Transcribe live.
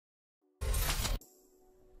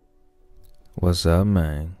What's up,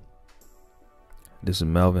 man? This is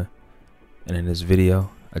Melvin, and in this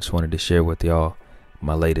video I just wanted to share with y'all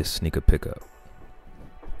my latest sneaker pickup.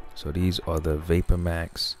 So these are the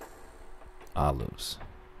VaporMax Olives,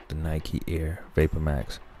 the Nike Air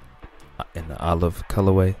VaporMax in the olive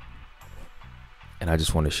colorway. And I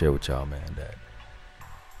just want to share with y'all, man, that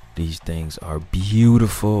these things are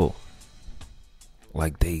beautiful.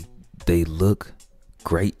 Like they look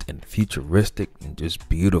great and futuristic and just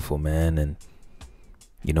beautiful, man. And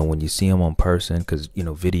you know, when you see them on person, because you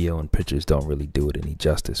know, video and pictures don't really do it any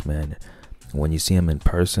justice, man. When you see them in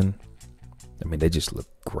person, I mean, they just look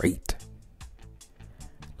great,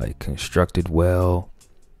 like constructed well.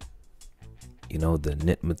 You know, the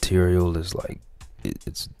knit material is like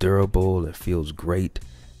it's durable, it feels great,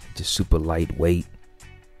 just super lightweight.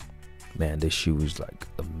 Man, this shoe is like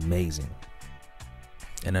amazing.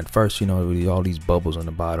 And at first, you know, with all these bubbles on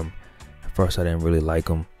the bottom, at first I didn't really like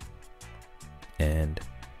them.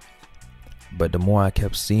 But the more I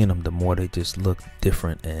kept seeing them, the more they just looked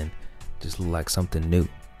different and just look like something new.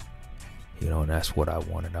 You know, and that's what I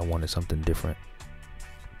wanted. I wanted something different.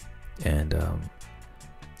 And,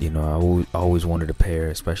 you know, I always wanted a pair,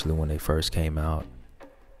 especially when they first came out.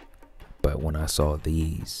 But when I saw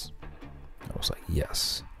these, I was like,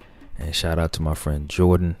 yes. And shout out to my friend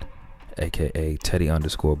Jordan, aka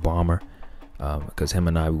Teddy_Bomber, because him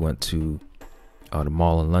and I, we went to the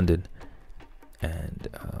mall in London, and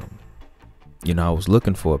you know, I was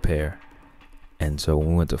looking for a pair, and so when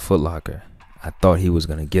we went to Foot Locker, I thought he was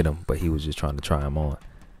gonna get them, but he was just trying to try them on.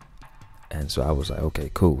 And so I was like,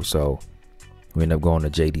 okay, cool. So we ended up going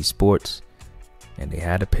to JD Sports, and they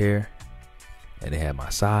had a pair, and they had my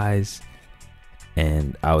size,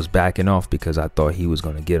 and I was backing off because I thought he was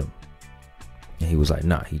gonna get them. And he was like,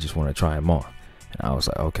 nah, he just wanted to try them on. And I was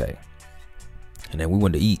like, okay. And then we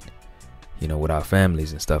went to eat, you know, with our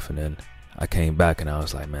families and stuff. And then I came back and I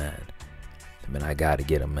was like, man, I got to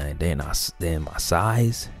get them, man. They in my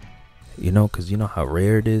size, you know, because you know how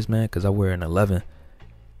rare it is, man. Because I wear an 11,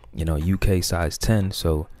 you know, UK size 10.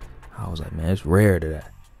 So I was like, man, it's rare to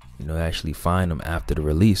you know, actually find them after the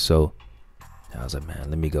release. So I was like, man,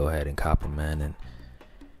 let me go ahead and cop them, man. And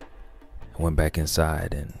I went back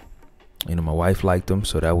inside, and you know, my wife liked them,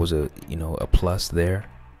 so that was a plus there.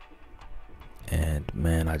 And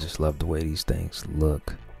man, I just love the way these things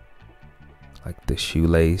look. Like the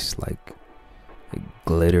shoelace, like it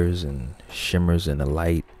glitters and shimmers in the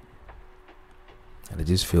light, and it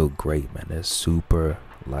just feels great, man. They're super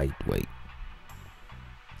lightweight.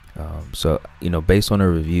 So you know, based on the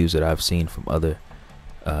reviews that I've seen from other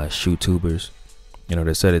shoe tubers, you know,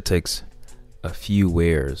 they said it takes a few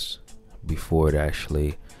wears before it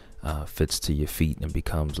actually fits to your feet and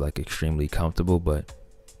becomes like extremely comfortable. But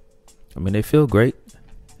I mean, they feel great.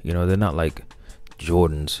 You know, they're not like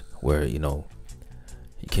Jordans where, you know,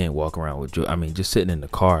 you can't walk around with I mean, just sitting in the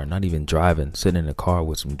car, not even driving, sitting in the car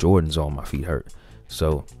with some Jordans on, my feet hurt.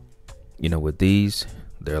 So you know, with these,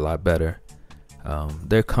 they're a lot better.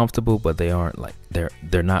 They're comfortable, but they aren't like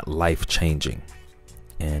they're not life-changing.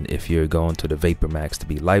 And if you're going to the VaporMax to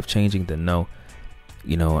be life-changing, then no,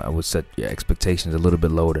 you know, I would set your expectations a little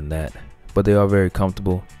bit lower than that. But they are very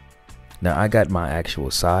comfortable. Now I got my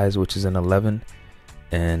actual size, which is an 11,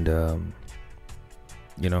 and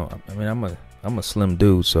you know, I mean, I'm a slim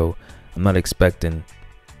dude, so I'm not expecting,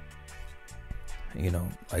 you know,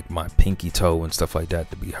 like my pinky toe and stuff like that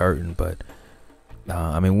to be hurting. But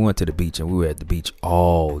I mean, we went to the beach, and we were at the beach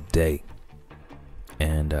all day,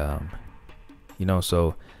 and you know,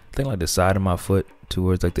 so I think like the side of my foot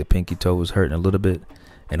towards like the pinky toe was hurting a little bit,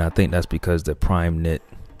 and I think that's because the prime knit,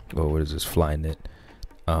 or what is this, fly knit,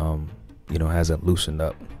 you know, hasn't loosened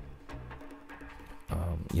up,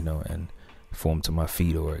 you know, and formed to my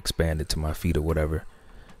feet or expanded to my feet or whatever.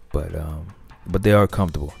 But they are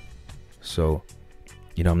comfortable. So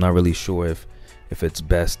you know, I'm not really sure if it's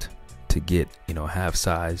best to get, you know, half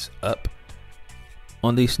size up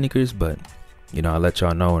on these sneakers, but you know, I'll let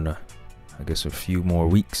y'all know in I guess a few more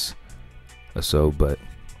weeks or so. But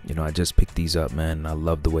you know, I just picked these up, man, and I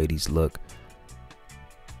love the way these look.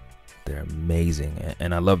 They're amazing,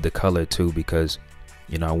 and I love the color too, because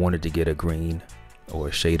you know, I wanted to get a green or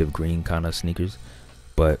a shade of green kind of sneakers,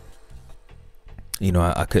 but you know,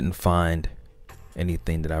 I couldn't find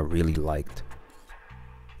anything that I really liked.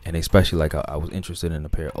 And especially like I was interested in a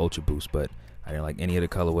pair of Ultra Boosts, but I didn't like any of the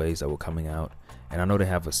colorways that were coming out. And I know they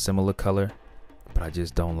have a similar color, but I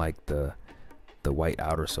just don't like the white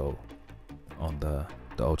outer sole on the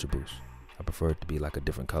Ultra Boost. I prefer it to be like a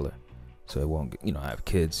different color, so it won't, you know, I have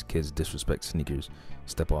kids disrespect sneakers,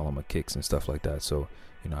 step all on my kicks and stuff like that. So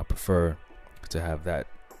you know, I prefer to have that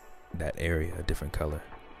area a different color.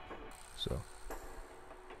 So,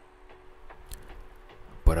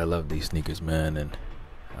 but I love these sneakers, man. And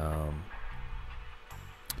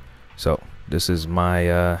so this is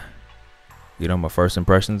my my first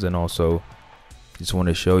impressions, and also just want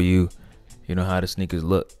to show you how the sneakers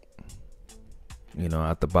look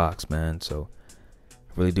out the box, man. So I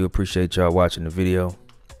really do appreciate y'all watching the video.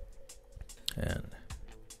 And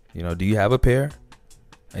do you have a pair?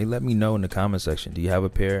 Hey, let me know in the comment section. Do you have a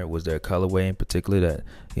pair? Was there a colorway in particular that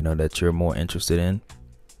that you're more interested in?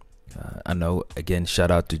 I know, again,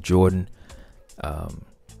 shout out to Jordan.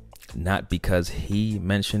 Not because he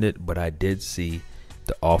mentioned it, but I did see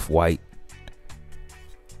the off-white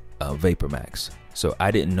VaporMax. So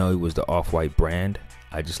I didn't know it was the off-white brand.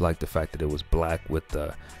 I just like the fact that it was black with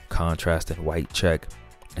the contrast and white check,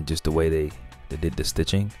 and just the way they did the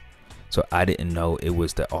stitching. So I didn't know it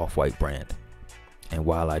was the off-white brand. And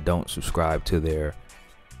while I don't subscribe to their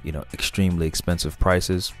extremely expensive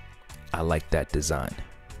prices, I like that design.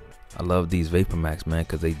 I love these VaporMax, man,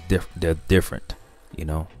 because they're different,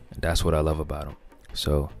 and that's what I love about them.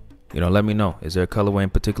 So let me know, is there a colorway in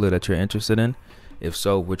particular that you're interested in? If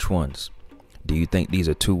so, which ones? Do you think these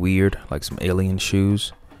are too weird, like some alien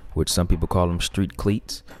shoes, which some people call them street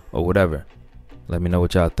cleats, or whatever? Let me know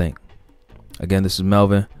what y'all think. Again, this is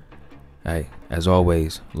Melvin. Hey, as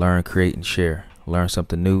always, learn, create, and share. Learn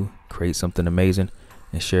something new, create something amazing,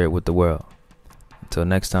 and share it with the world. Until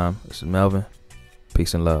next time, this is Melvin.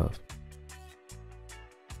 Peace and love.